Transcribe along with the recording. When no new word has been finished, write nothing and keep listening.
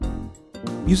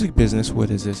Music Business,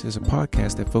 What Is This? Is a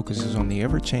podcast that focuses on the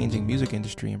ever-changing music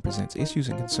industry and presents issues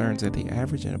and concerns that the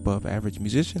average and above average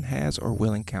musician has or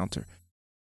will encounter.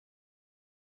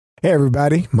 Hey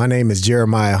everybody, my name is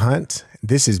Jeremiah Hunt.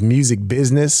 This is Music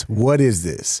Business, What Is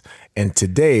This? And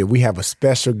today we have a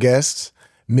special guest,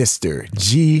 Mr.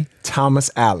 G. Thomas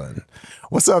Allen.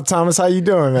 What's up, Thomas? How you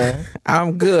doing, man?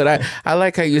 I'm good. I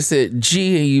like how you said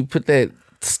G and you put that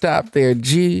stop there.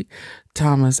 G.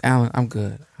 Thomas Allen. I'm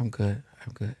good.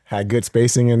 Had good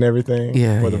spacing and everything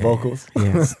for the vocals?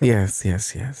 Yes.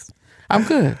 I'm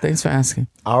good. Thanks for asking.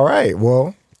 All right.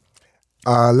 Well,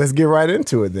 let's get right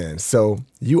into it then. So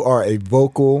you are a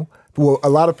vocal, a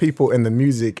lot of people in the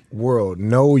music world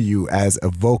know you as a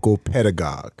vocal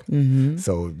pedagogue. Mm-hmm.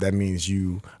 So that means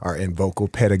you are in vocal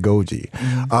pedagogy.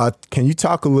 Mm-hmm. Can you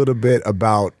talk a little bit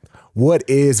about what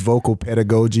is vocal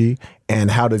pedagogy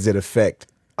and how does it affect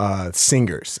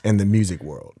singers in the music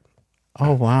world?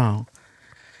 Oh, wow.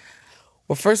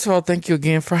 Well, first of all, thank you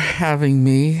again for having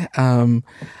me.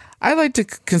 I like to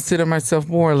consider myself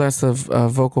more or less a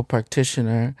vocal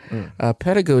practitioner.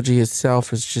 Pedagogy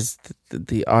itself is just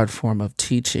the art form of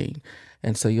teaching.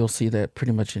 And so you'll see that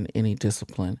pretty much in any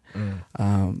discipline.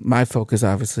 My focus,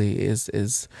 obviously,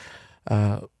 is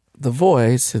the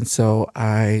voice. And so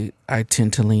I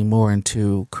tend to lean more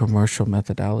into commercial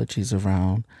methodologies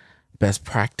around best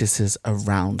practices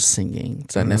around singing.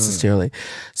 It's not necessarily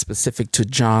specific to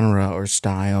genre or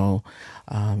style.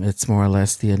 It's more or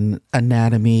less the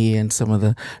anatomy and some of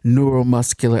the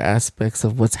neuromuscular aspects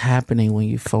of what's happening when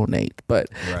you phonate. But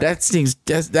that's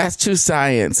too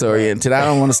science oriented. I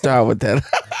don't want to start with that.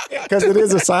 Because it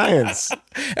is a science.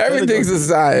 Everything's a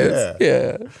science.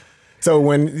 Yeah. So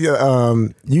when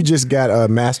you just got a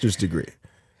master's degree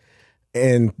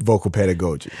in vocal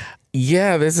pedagogy.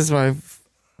 Yeah, this is my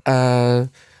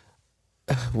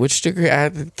which degree I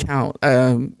had to count.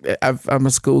 I'm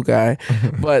a school guy,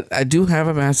 but I do have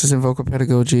a master's in vocal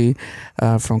pedagogy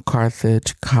from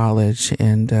Carthage College,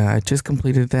 and I just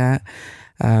completed that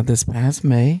this past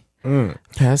May.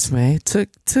 Took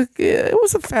it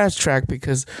was a fast track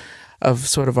because of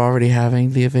sort of already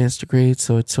having the advanced degree,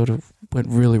 so it sort of went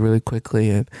really, really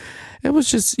quickly, and it was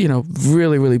just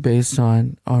really, really based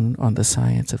on the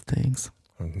science of things.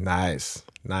 Nice.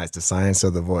 The science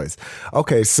of the voice.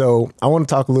 Okay, so I want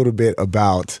to talk a little bit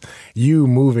about you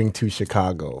moving to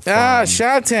Chicago.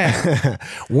 Chi-Town.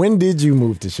 When did you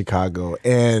move to Chicago?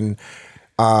 And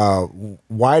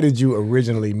why did you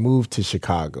originally move to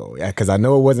Chicago? Because I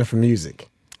know it wasn't for music.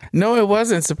 No, it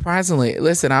wasn't, surprisingly.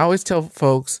 Listen, I always tell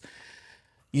folks,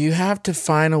 you have to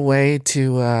find a way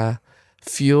to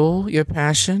fuel your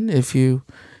passion if you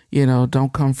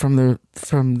don't come from the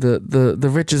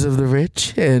riches of the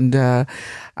rich. And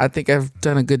I think I've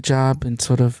done a good job in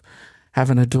sort of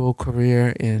having a dual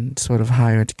career in sort of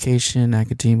higher education,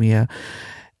 academia,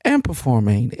 and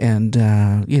performing. And,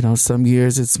 some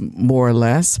years it's more or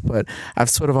less, but I've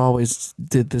sort of always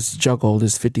did this juggle,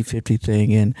 this 50-50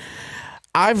 thing. And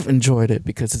I've enjoyed it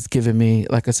because it's given me,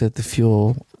 like I said, the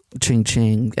fuel,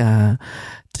 ching,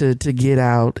 to get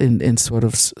out and sort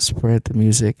of spread the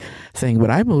music thing. But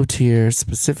I moved here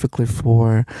specifically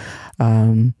for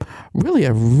really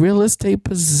a real estate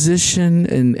position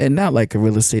and not like a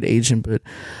real estate agent, but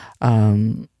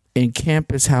in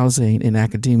campus housing in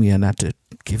academia, not to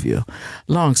give you a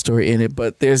long story in it,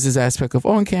 but there's this aspect of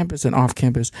on campus and off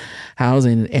campus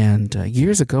housing. And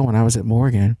years ago when I was at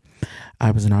Morgan,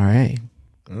 I was an RA.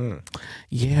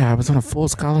 Yeah, I was on a full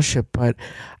scholarship, but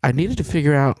I needed to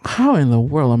figure out how in the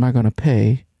world am I going to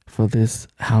pay for this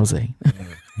housing?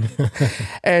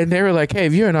 And they were like, hey,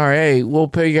 if you're an RA, we'll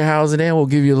pay your housing and we'll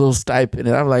give you a little stipend.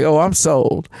 And I'm like, oh, I'm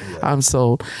sold. Yeah. I'm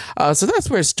sold. So that's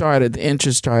where it started. The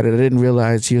interest started. I didn't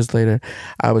realize years later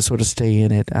I would sort of stay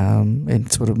in it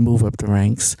and sort of move up the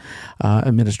ranks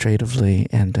administratively.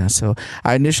 And so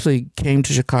I initially came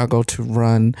to Chicago to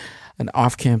run an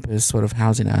off-campus sort of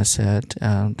housing asset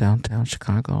downtown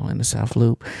Chicago in the South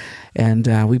Loop. And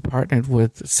we partnered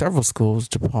with several schools,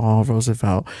 DePaul,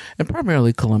 Roosevelt, and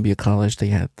primarily Columbia College. They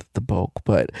had the bulk.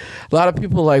 But a lot of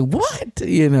people like, what?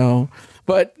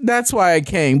 But that's why I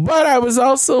came. But I was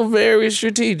also very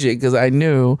strategic because I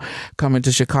knew coming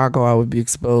to Chicago, I would be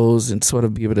exposed and sort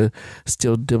of be able to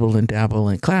still dibble and dabble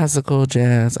in classical,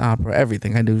 jazz, opera,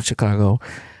 everything. I knew Chicago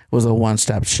was a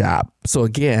one-stop shop. So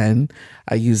again,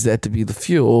 I used that to be the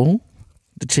fuel,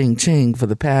 the ching for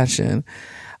the passion.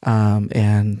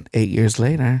 And 8 years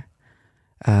later,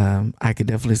 I could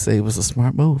definitely say it was a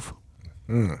smart move.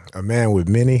 A man with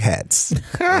many hats.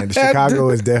 And Chicago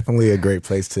is definitely a great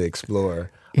place to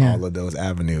explore all of those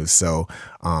avenues. So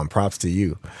props to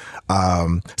you.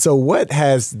 So what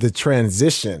has the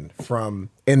transition from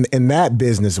in that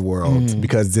business world,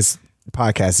 because this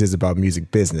podcast is about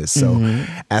music business. So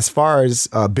as far as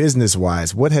business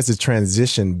wise, what has the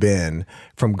transition been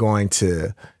from going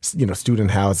to,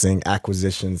 student housing,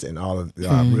 acquisitions and all of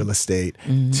real estate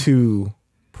to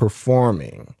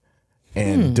performing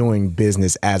and doing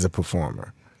business as a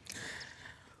performer?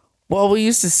 Well, we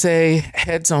used to say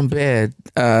heads on beds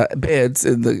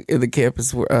in the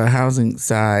campus housing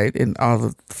side, and all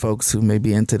the folks who may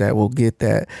be into that will get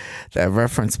that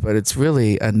reference. But it's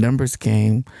really a numbers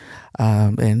game,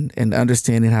 and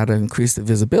understanding how to increase the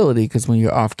visibility. Because when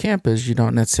you're off campus, you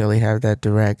don't necessarily have that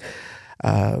direct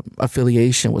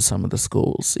affiliation with some of the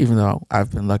schools, even though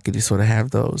I've been lucky to sort of have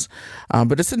those.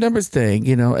 But it's a numbers thing,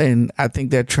 and I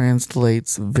think that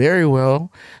translates very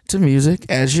well to music.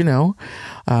 As you know,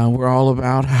 we're all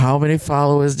about how many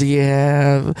followers do you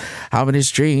have, how many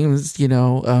streams,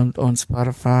 on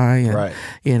Spotify, and,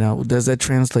 right. Does that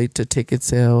translate to ticket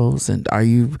sales, and are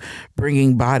you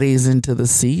bringing bodies into the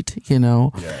seat, Yeah.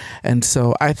 And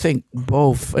so I think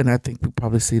both, and I think we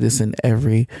probably see this in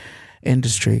every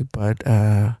industry, but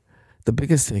the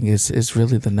biggest thing is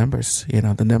really the numbers,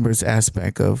 the numbers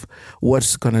aspect of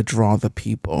what's going to draw the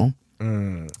people.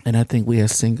 And I think we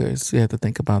as singers, we have to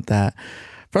think about that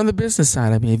from the business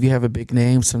side. I mean, if you have a big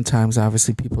name, sometimes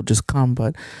obviously people just come,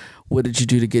 but what did you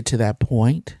do to get to that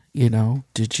point?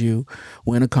 Did you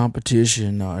win a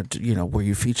competition, or were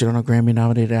you featured on a Grammy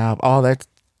nominated album? All that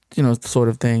sort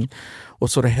of thing will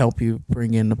sort of help you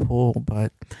bring in the pool.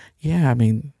 But yeah, I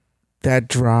mean, that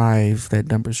drive, that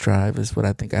numbers drive, is what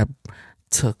I think I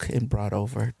took and brought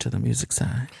over to the music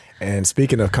side. And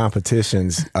speaking of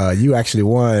competitions, you actually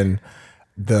won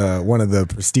one of the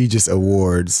prestigious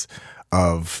awards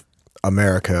of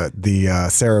America, the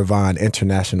Sarah Vaughan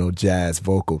International Jazz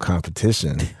Vocal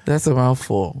Competition. That's a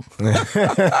mouthful.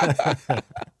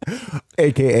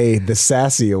 AKA the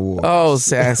Sassy Award. Oh,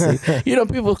 sassy.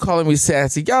 People calling me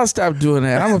sassy. Y'all stop doing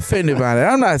that. I'm offended by it.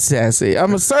 I'm not sassy.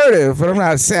 I'm assertive, but I'm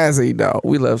not sassy. No,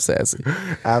 we love sassy.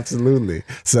 Absolutely.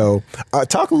 So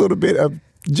talk a little bit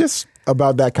just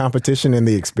about that competition and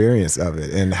the experience of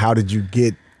it, and how did you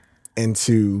get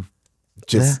into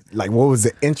what was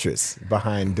the interest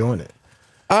behind doing it?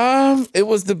 It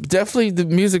was definitely the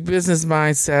music business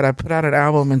mindset. I put out an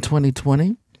album in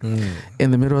 2020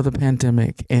 in the middle of the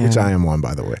pandemic. Which I am on,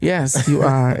 by the way. Yes, you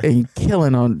are. And you're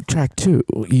killing on track 2,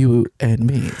 you and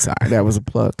me. Sorry, that was a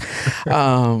plug.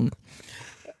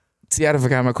 See, I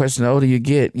forgot my question. The older you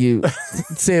get, you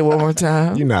say it one more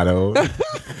time. You're not old.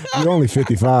 You're only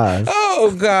 55.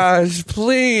 Oh, gosh,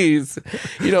 please.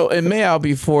 In May I'll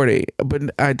be 40, but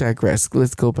I digress.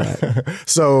 Let's go back.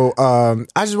 So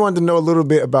I just wanted to know a little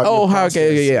bit about your process.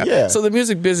 Okay. So the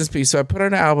music business piece. So I put out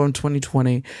an album in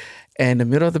 2020, and in the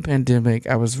middle of the pandemic,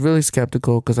 I was really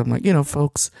skeptical because I'm like,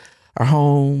 folks are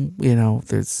home,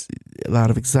 there's a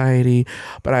lot of anxiety,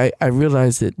 but I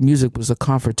realized that music was a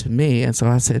comfort to me. And so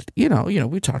I said,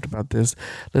 we talked about this,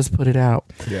 let's put it out.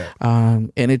 Yeah.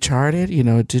 And it charted,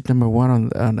 it did number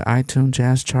 1 on the iTunes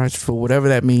jazz charts, for whatever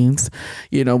that means.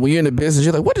 When you're in the business,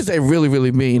 you're like, what does that really,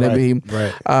 really mean? Right, I mean,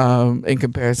 right. In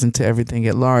comparison to everything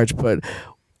at large. But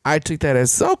I took that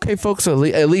as, okay, folks are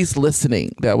at least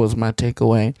listening. That was my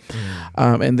takeaway.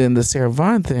 And then the Sarah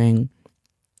Vaughan thing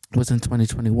was in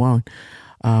 2021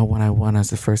 when I won as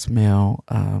the first male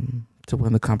to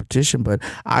win the competition. But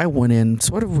I went in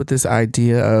sort of with this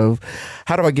idea of,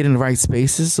 how do I get in the right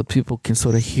spaces so people can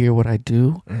sort of hear what I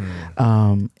do?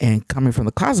 And coming from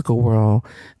the classical world,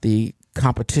 the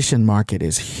competition market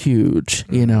is huge,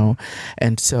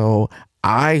 and so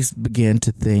I began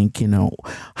to think,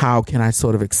 how can I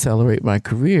sort of accelerate my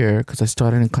career? Because I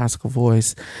started in classical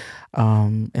voice.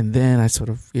 And then I sort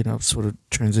of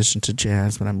transitioned to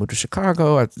jazz when I moved to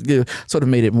Chicago. I sort of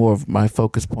made it more of my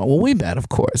focus point. Well, we met, of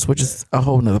course, which is a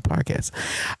whole nother podcast.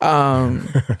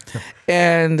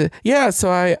 And yeah,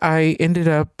 so I ended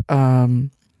up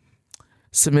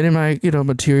submitting my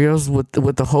materials with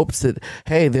the hopes that,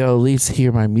 hey, they'll at least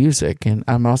hear my music. And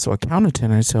I'm also a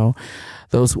countertenor, so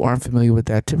those who aren't familiar with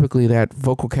that, typically that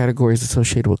vocal category is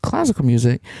associated with classical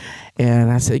music. And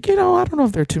I said, I don't know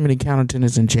if there are too many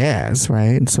countertenors in jazz,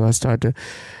 right? And so I started to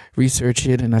research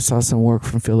it, and I saw some work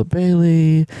from Philip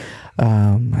Bailey.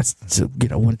 I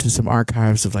went to some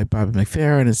archives of like Bobby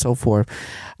McFerrin and so forth.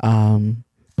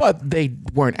 But they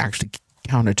weren't actually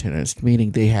countertenors,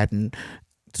 meaning they hadn't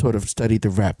sort of studied the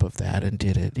rep of that and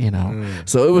did it,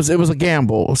 So it was a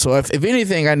gamble. So if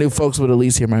anything, I knew folks would at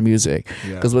least hear my music,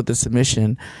 because with the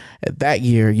submission that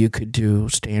year, you could do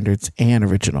standards and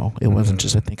original. It wasn't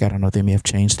just, I don't know, they may have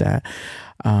changed that.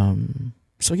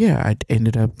 So yeah, I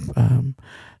ended up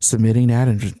submitting that,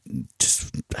 and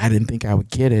just I didn't think I would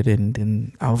get it, and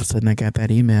then all of a sudden I got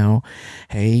that email,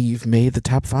 hey, you've made the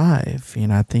top 5.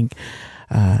 I think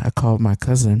I called my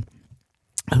cousin,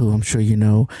 who I'm sure you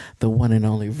know, the one and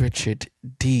only Richard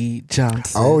D.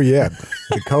 Johnson. Oh yeah,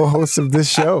 the co-host of this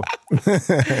show,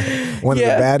 one of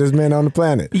the baddest men on the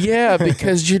planet. Yeah,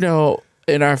 because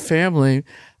in our family,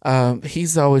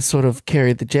 he's always sort of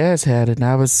carried the jazz hat, and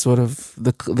I was sort of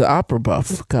the opera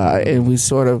buff guy, and we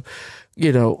sort of,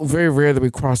 very rare that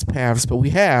we cross paths, but we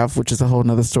have, which is a whole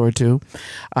nother story too,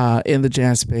 in the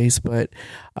jazz space. But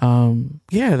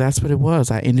that's what it was.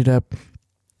 I ended up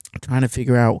trying to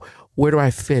figure out, where do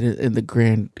I fit in the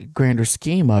grander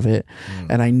scheme of it,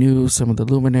 and I knew some of the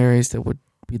luminaries that would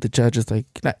be the judges. Like,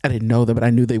 I didn't know them, but I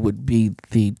knew they would be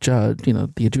the judge, the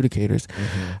adjudicators,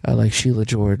 like Sheila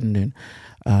Jordan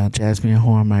and Jasmine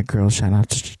Horn, my girl. Shout out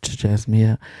to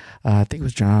Jasmine. I think it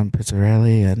was John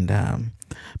Pizzarelli and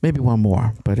maybe one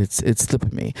more, but it's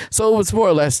slipping me. So it was more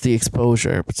or less the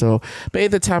exposure. So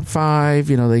made the top 5.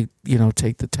 They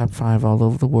take the top 5 all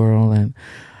over the world, and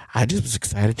I just was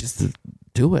excited just to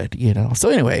do it, So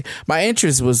anyway, my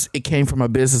interest it came from a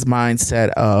business mindset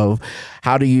of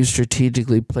how do you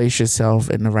strategically place yourself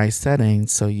in the right setting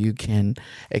so you can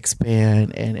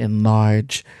expand and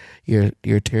enlarge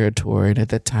your territory. And at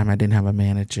that time, I didn't have a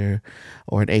manager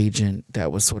or an agent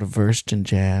that was sort of versed in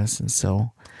jazz. And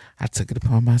so I took it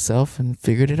upon myself and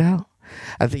figured it out.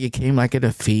 I think it came like in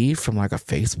a feed from like a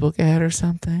Facebook ad or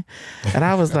something. And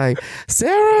I was like,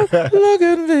 Sarah, look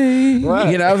at me.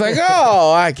 Right. I was like,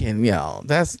 oh, I can,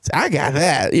 I got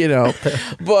that,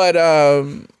 But,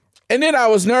 and then I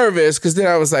was nervous because then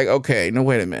I was like, okay, no,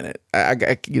 wait a minute. I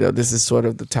got, this is sort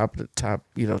of the top of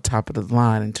the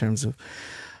line in terms of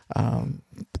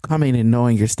coming and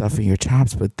knowing your stuff and your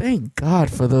chops. But thank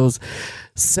God for those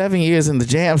 7 years in the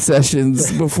jam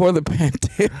sessions before the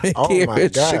pandemic here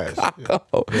in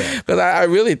Chicago. Because I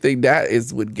really think that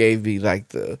is what gave me like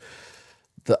the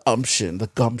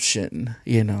gumption,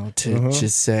 to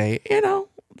just say,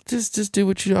 just do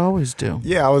what you always do.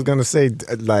 Yeah, I was gonna say,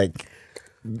 like,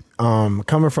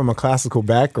 coming from a classical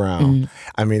background,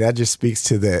 I mean, that just speaks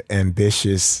to the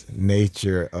ambitious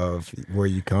nature of where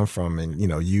you come from, and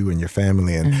you and your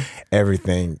family and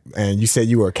everything. And you said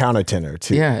you were a countertenor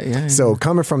too. Yeah. So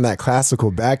coming from that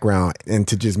classical background and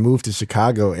to just move to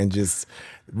Chicago, and just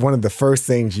one of the first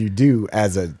things you do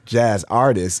as a jazz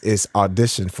artist is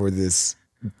audition for this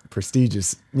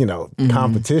prestigious,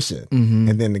 competition,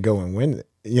 and then to go and win it.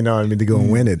 To go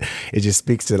and win it. It just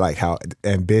speaks to like how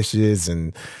ambitious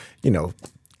and,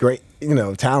 great,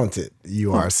 talented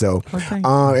you are. So,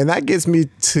 and that gets me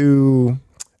to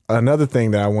another thing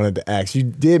that I wanted to ask. You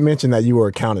did mention that you were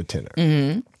a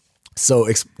countertenor. So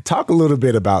talk a little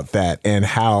bit about that, and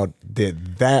how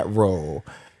could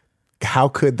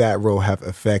that role have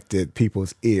affected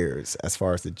people's ears as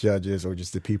far as the judges or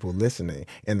just the people listening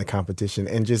in the competition,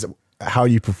 and just how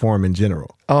you perform in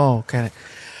general? Oh, okay.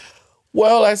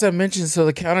 Well, as I mentioned, so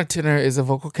the countertenor is a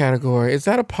vocal category. It's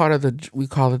not a part of we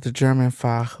call it the German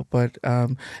Fach, but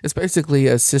it's basically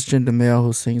a cisgender male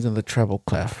who sings in the treble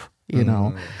clef.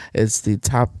 It's the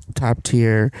top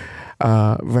tier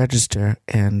register.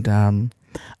 And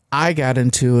I got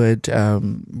into it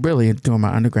really doing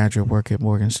my undergraduate work at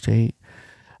Morgan State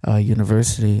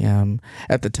University.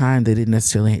 At the time, they didn't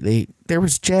necessarily, there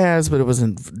was jazz, but it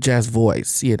wasn't jazz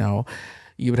voice,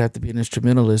 You would have to be an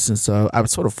instrumentalist, and so I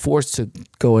was sort of forced to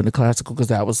go into classical because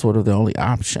that was sort of the only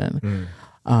option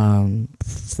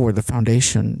for the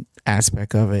foundation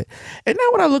aspect of it. And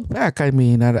now when I look back, I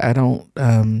mean, I don't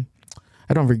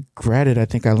regret it. I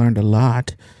think I learned a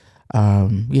lot.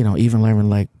 Even learning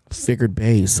like figured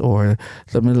bass or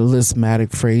the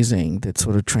melismatic phrasing that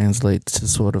sort of translates to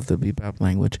sort of the bebop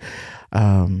language.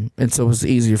 And so it was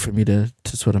easier for me to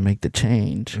sort of make the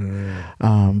change.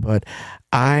 But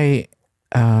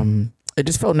it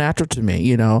just felt natural to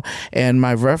me, and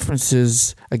my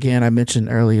references, again, I mentioned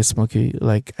earlier, Smokey,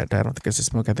 like, I don't think I said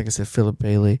Smokey, I think I said Philip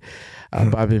Bailey,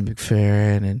 Bobby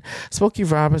McFerrin, and Smokey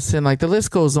Robinson, like the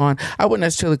list goes on. I wouldn't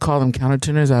necessarily call them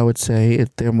countertenors. I would say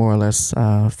they're more or less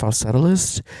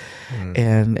falsettolists.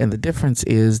 And the difference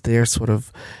is they're sort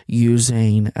of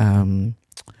using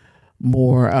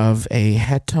more of a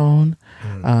head tone,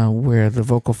 where the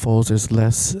vocal folds, there's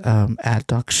less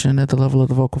adduction at the level of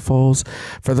the vocal folds.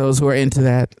 For those who are into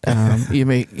that, you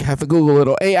may have to Google it,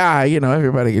 or AI,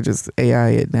 everybody can just AI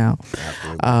it now.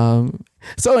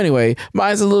 So anyway,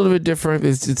 mine's a little bit different.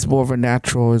 It's more of a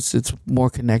natural, it's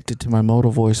more connected to my modal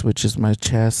voice, which is my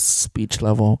chest speech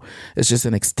level. It's just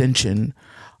an extension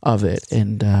of it.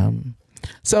 And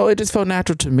So it just felt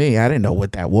natural to me. I didn't know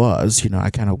what that was. I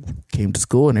kind of came to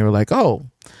school and they were like, oh,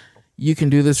 you can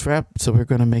do this rep, so we're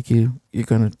going to you're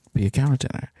going to be a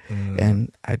countertenor.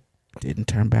 And I didn't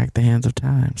turn back the hands of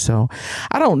time. So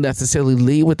I don't necessarily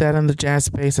lead with that in the jazz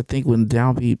space. I think when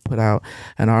Downbeat put out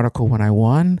an article when I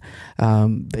won,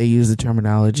 they used the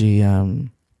terminology,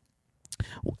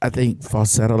 I think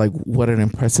falsetto, like what an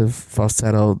impressive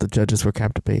falsetto. The judges were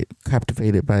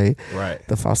captivated by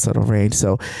the falsetto range.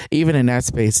 So even in that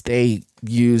space, they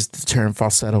used the term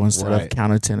falsetto instead of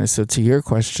countertenor. So to your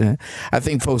question, I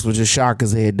think folks were just shocked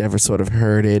because they had never sort of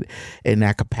heard it in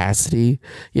that capacity,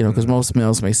 because most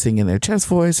males may sing in their chest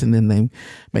voice and then they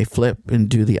may flip and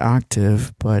do the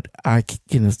octave. But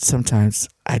sometimes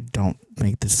I don't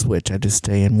make the switch. I just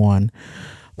stay in one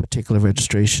particular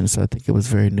registration. So I think it was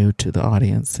very new to the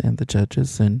audience and the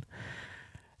judges, and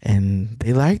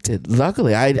they liked it.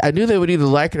 Luckily, I knew they would either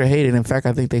like it or hate it. In fact,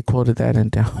 I think they quoted that in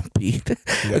Downbeat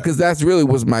because that's really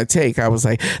was my take. I was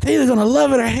like, they're either gonna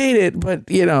love it or hate it. But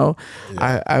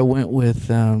I went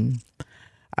with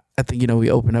I think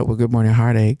we opened up with Good Morning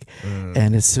Heartache,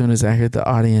 and as soon as I heard the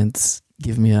audience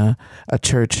give me a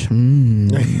church,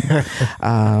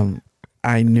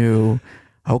 I knew,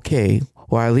 okay,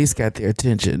 well, I at least got their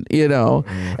attention,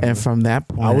 and from that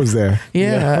point, I was there.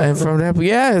 Yeah. And from that,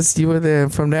 yes, you were there.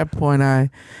 From that point, I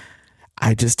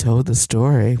just told the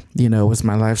story, it was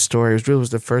my life story. It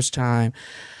was the first time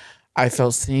I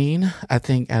felt seen, I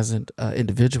think, as an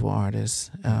individual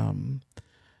artist,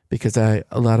 because a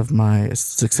lot of my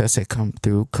success had come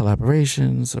through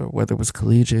collaborations, or whether it was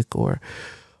collegiate or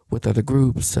with other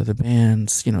groups, other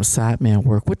bands, sideman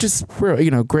work, which is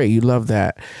real, great. You love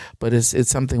that, but it's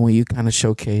something where you kind of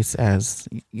showcase as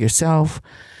yourself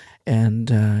and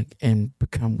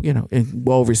become,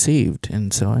 well received.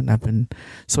 And I've been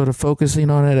sort of focusing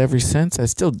on it ever since. I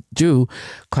still do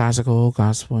classical,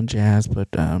 gospel, and jazz, but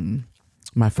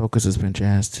my focus has been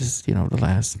jazz just, the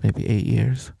last maybe 8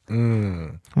 years.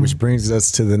 Which brings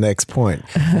us to the next point.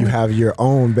 You have your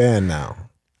own band now.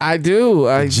 I do.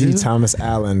 G. Thomas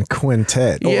Allen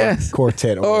Quintet. Yes.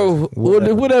 Quartet. Or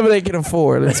whatever they can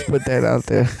afford. Let's put that out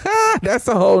there. That's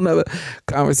a whole nother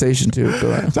conversation too.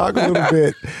 Talk a little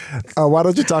bit. Why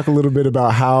don't you talk a little bit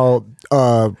about how,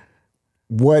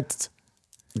 what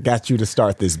got you to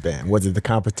start this band? Was it the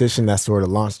competition that sort of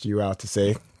launched you out to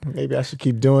say, maybe I should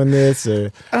keep doing this?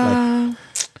 Or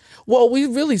well, we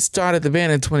really started the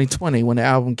band in 2020 when the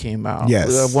album came out. Yes.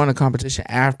 We won a competition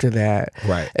after that.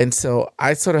 Right. And so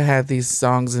I sort of had these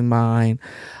songs in mind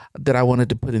that I wanted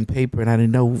to put in paper, and I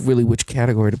didn't know really which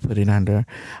category to put it under.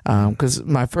 Because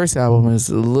my first album is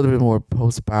a little bit more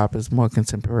post-pop, it's more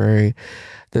contemporary.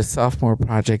 The sophomore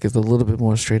project is a little bit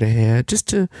more straight ahead, just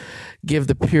to give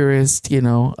the purist, a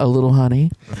little honey,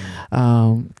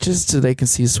 just so they can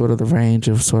see sort of the range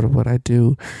of sort of what I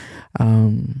do.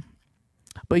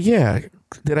 But yeah,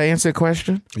 did I answer the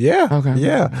question? Yeah. Okay.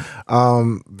 Yeah.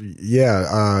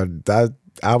 That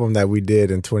album that we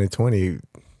did in 2020.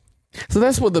 So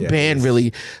that's where the band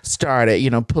really started,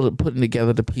 putting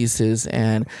together the pieces.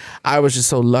 And I was just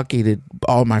so lucky that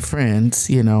all my friends,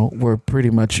 were pretty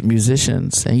much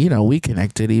musicians. And, we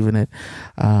connected even at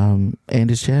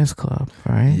Andy's Jazz Club,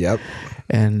 right? Yep.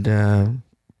 And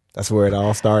that's where it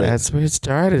all started. That's where it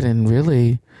started. And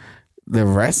really, the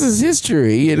rest is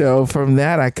history. From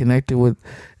that, I connected with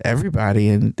everybody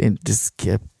and just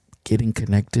kept getting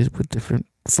connected with different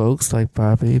folks like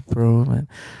Bobby Broom and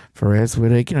Perez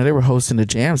Whittick. They were hosting the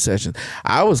jam sessions.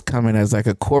 I was coming as like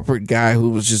a corporate guy who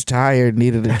was just tired,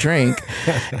 needed a drink,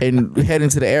 and heading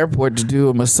to the airport to do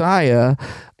a Messiah,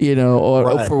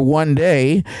 or for one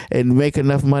day and make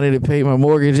enough money to pay my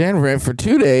mortgage and rent for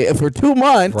 2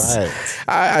 months. Right.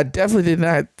 I definitely did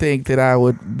not think that I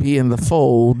would be in the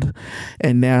fold,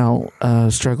 and now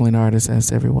struggling artist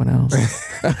as everyone else.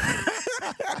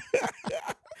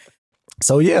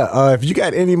 So if you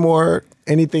got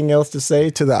anything else to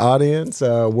say to the audience,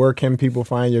 where can people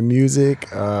find your music?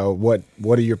 What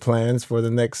are your plans for the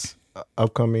next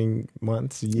upcoming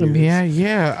months, years?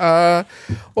 Yeah.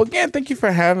 Well, again, thank you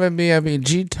for having me. I mean,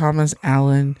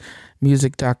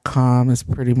 gthomasallenmusic.com is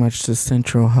pretty much the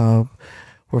central hub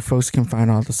where folks can find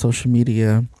all the social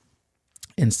media,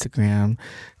 Instagram,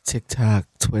 TikTok,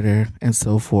 Twitter, and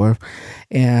so forth.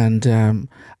 And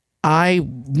I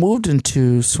moved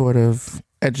into sort of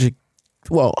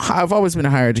I've always been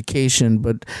in higher education,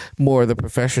 but more the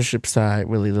professorship side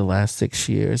really the last 6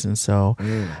 years. And so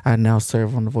I now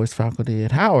serve on the voice faculty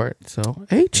at Howard. So,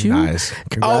 hey, you. Nice.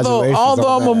 Congratulations.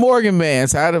 Although I'm a Morgan man,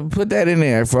 so I had to put that in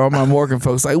there for all my Morgan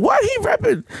folks. Like, what? He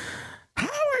repping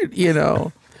Howard,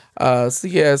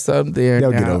 So I'm there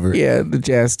They'll now. Get over it. Yeah, the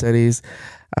jazz studies.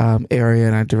 area,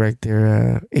 and I direct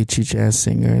their HE Jazz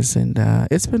Singers, and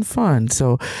it's been fun.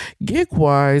 So gig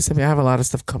wise, I mean, I have a lot of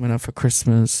stuff coming up for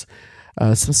Christmas.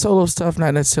 Some solo stuff,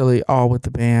 not necessarily all with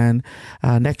the band.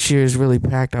 Next year is really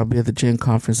packed. I'll be at the Gen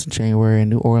Conference in January in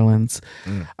New Orleans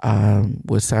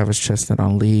with Cyrus Chestnut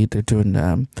on lead. They're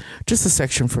doing just a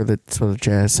section for the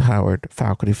Jazz Howard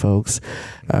faculty folks.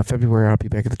 February, I'll be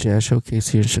back at the Jazz Showcase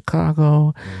here in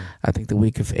Chicago. I think the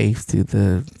week of 8th through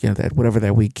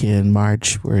that weekend.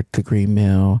 March, we're at the Green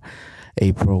Mill.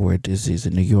 April, we're at Disney's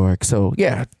in New York. So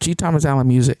yeah,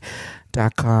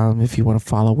 GThomasallenmusic.com if you want to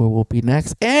follow where we'll be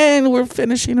next. And we're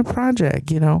finishing a project,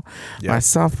 My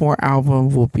sophomore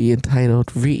album will be entitled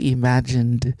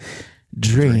Reimagined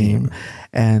Dream.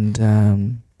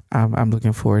 And I'm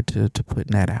looking forward to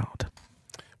putting that out.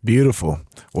 Beautiful.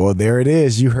 Well, there it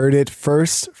is. You heard it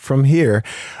first from here.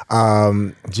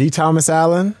 G. Thomas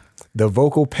Allen, the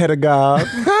vocal pedagogue.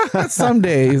 Some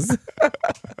days.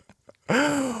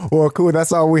 Well, cool.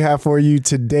 That's all we have for you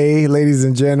today, ladies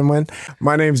and gentlemen.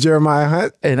 My name's Jeremiah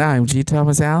Hunt. And I'm G.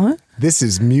 Thomas Allen. This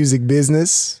is Music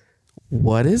Business.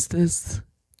 What is this?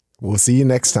 We'll see you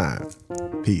next time.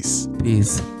 Peace.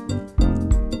 Peace.